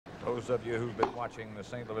Those of you who've been watching the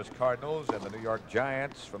St. Louis Cardinals and the New York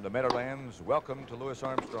Giants from the Meadowlands, welcome to Louis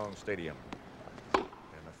Armstrong Stadium. In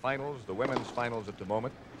the finals, the women's finals at the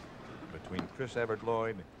moment, between Chris Evert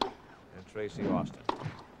Lloyd and Tracy Austin.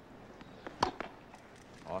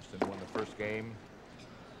 Austin won the first game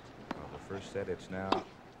of the first set. It's now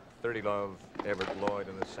 30-love Evert Lloyd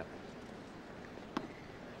in the second.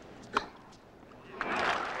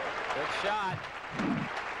 Good shot.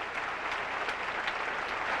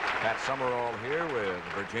 Pat Summerall here with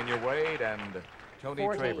Virginia Wade and Tony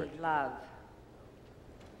Traber. Love.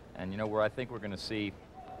 And you know where I think we're going to see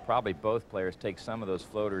probably both players take some of those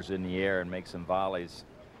floaters in the air and make some volleys.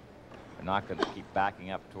 They're not going to keep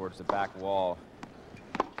backing up towards the back wall.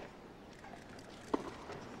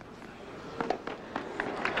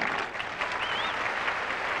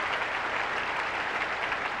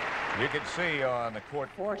 You can see on the court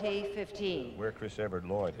 40-15 where Chris Evert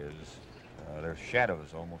Lloyd is. Their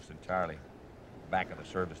shadows almost entirely back of the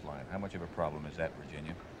service line. How much of a problem is that,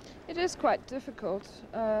 Virginia? It is quite difficult.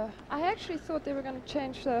 I actually thought they were going to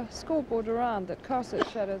change the scoreboard around that cast that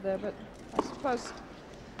shadow there, but I suppose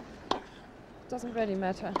it doesn't really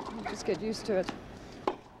matter. You just get used to it.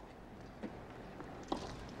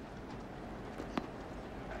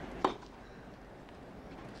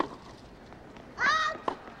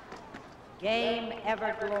 Game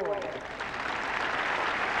Evert Lloyd.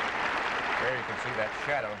 There you can see that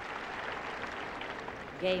shadow.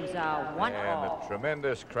 Games are 1-all. And a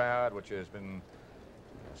tremendous crowd, which has been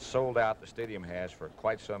sold out. The stadium has for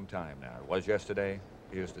quite some time now. It was yesterday,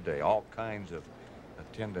 is today. All kinds of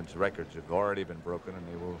attendance records have already been broken, and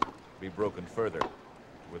they will be broken further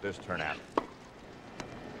with this turnout.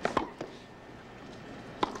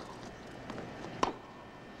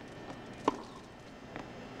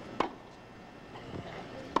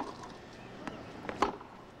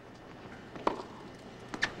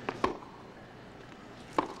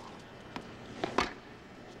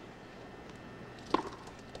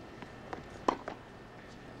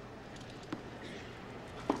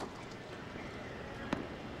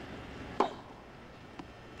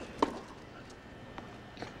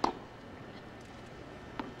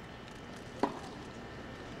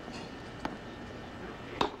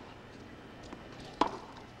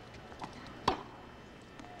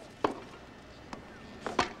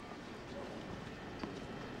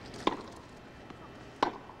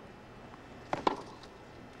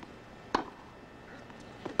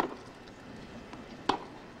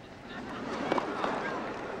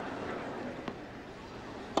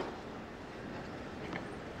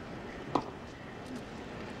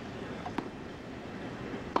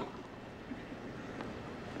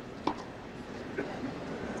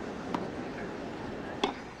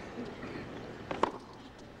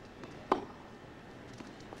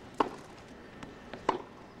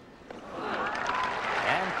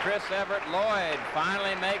 Chris Evert Lloyd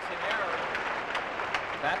finally makes an error.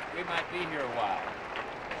 That we might be here a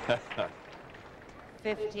while.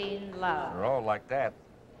 15-love. They're all like that.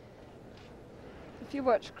 If you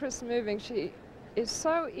watch Chris moving, she is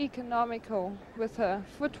so economical with her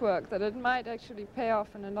footwork that it might actually pay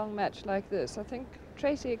off in a long match like this. I think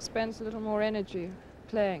Tracy expends a little more energy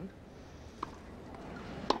playing.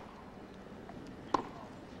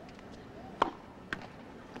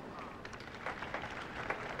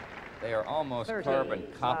 They are almost carbon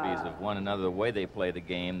copies of one another, the way they play the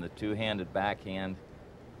game. The two-handed backhand,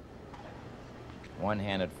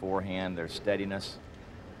 one-handed forehand, their steadiness.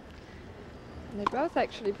 And they both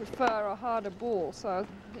actually prefer a harder ball, so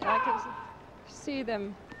I can see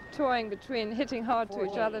them toying between hitting hard to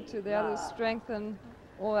each other to the other's strength, and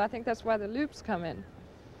I think that's why the loops come in.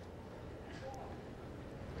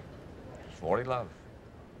 40-love.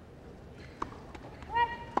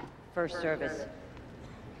 First service.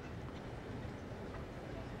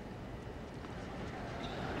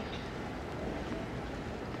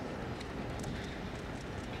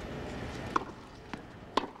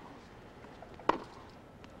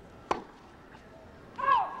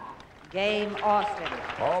 Game Austin.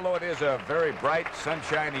 Although it is a very bright,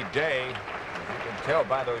 sunshiny day, as you can tell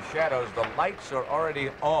by those shadows, the lights are already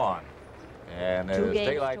on. And as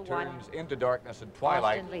daylight turns into darkness and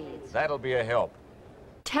twilight, that'll be a help.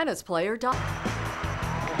 Tennis player.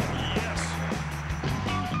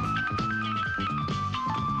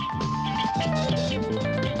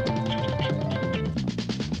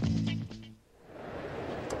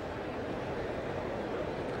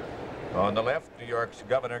 On the left, New York's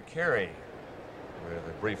Governor Carey with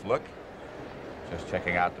a brief look. Just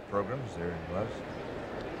checking out the programs. There he was.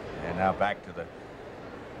 And now back to the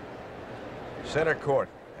center court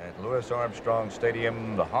at Louis Armstrong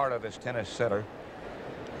Stadium, the heart of this tennis center.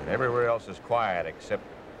 And everywhere else is quiet except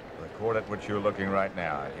the court at which you're looking right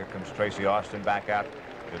now. Here comes Tracy Austin back out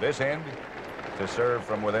to this end to serve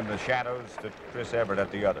from within the shadows to Chris Evert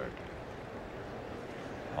at the other.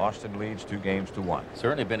 Austin leads 2-1.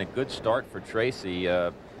 Certainly been a good start for Tracy.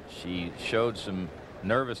 She showed some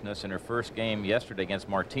nervousness in her first game yesterday against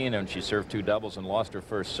Martina, and she served 2 doubles and lost her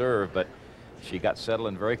first serve, but she got settled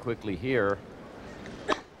in very quickly here.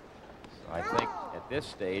 So I think at this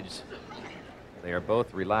stage they are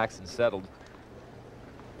both relaxed and settled.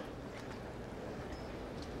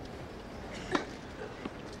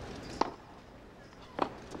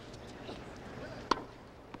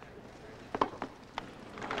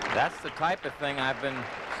 That's the type of thing I've been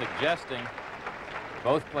suggesting.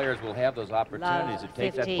 Both players will have those opportunities to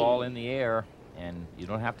take that ball in the air, and you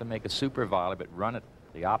don't have to make a super volley, but run it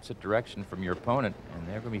the opposite direction from your opponent, and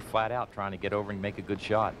they're going to be flat out trying to get over and make a good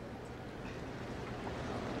shot.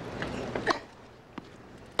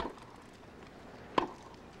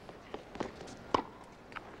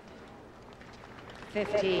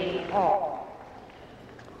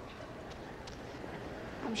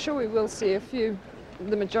 I'm sure we will see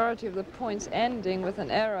the majority of the points ending with an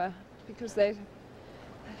error, because they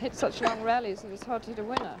hit such long rallies that it's hard to hit a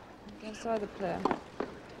winner against either player.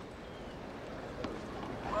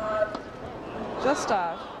 Just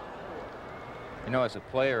out. You know, as a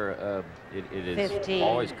player, it is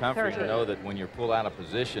always comforting to know that when you're pulled out of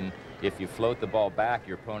position, if you float the ball back,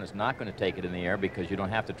 your opponent's not going to take it in the air, because you don't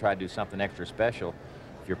have to try to do something extra special.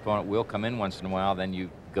 If your opponent will come in once in a while, then you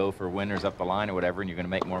go for winners up the line or whatever, and you're going to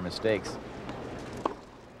make more mistakes.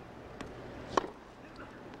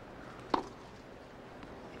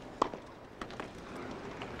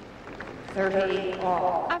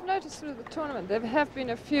 I've noticed through the tournament there have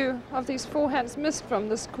been a few of these forehands missed from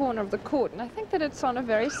this corner of the court, and I think that it's on a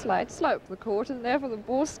very slight slope, the court, and therefore the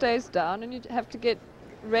ball stays down and you have to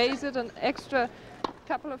raise it an extra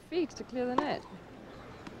couple of feet to clear the net.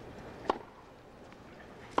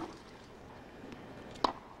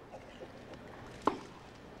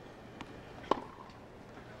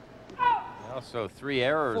 Also 3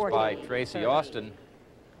 errors by Tracy Austin.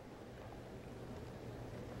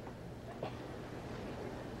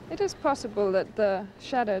 It is possible that the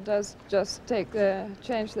shadow does just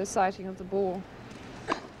change the sighting of the ball.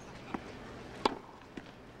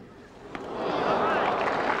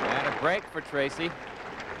 And a break for Tracy.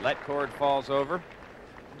 Let cord falls over.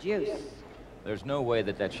 Juice. There's no way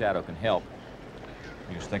that that shadow can help.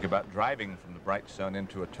 You just think about driving from the bright sun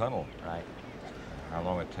into a tunnel. Right. How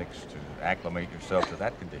long it takes to acclimate yourself to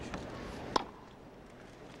that condition.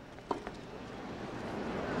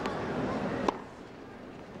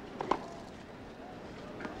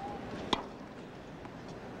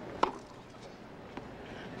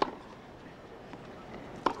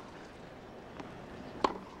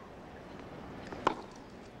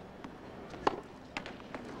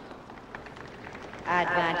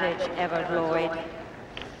 Advantage, Evert Lloyd.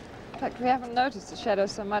 In fact, we haven't noticed the shadow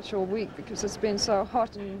so much all week because it's been so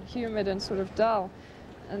hot and humid and sort of dull.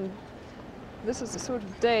 And this is the sort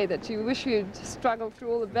of day that you wish you'd struggle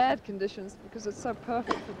through all the bad conditions, because it's so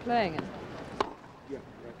perfect for playing in.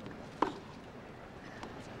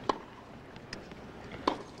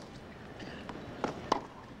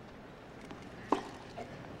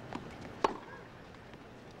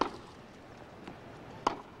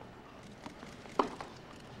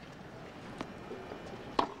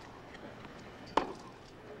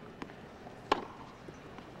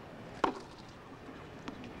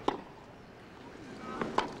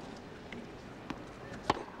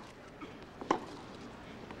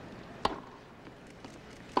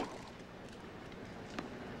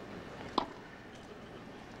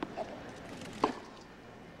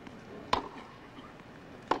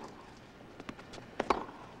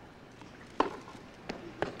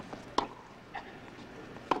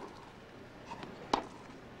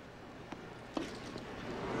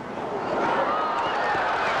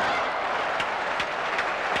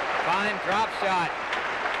 Drop shot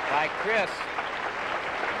by Chris.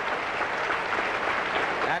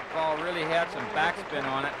 That ball really had some backspin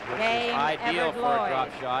on it, which is ideal for a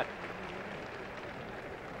drop shot.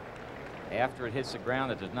 After it hits the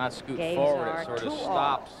ground, it does not scoot forward. It sort of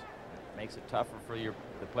stops. Makes it tougher for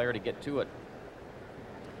the player to get to it.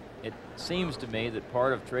 It seems to me that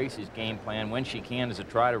part of Tracy's game plan, when she can, is to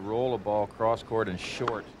try to roll a ball cross court and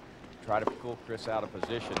short, try to pull Chris out of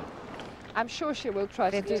position. I'm sure she will try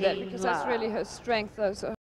to do that, because that's really her strength, those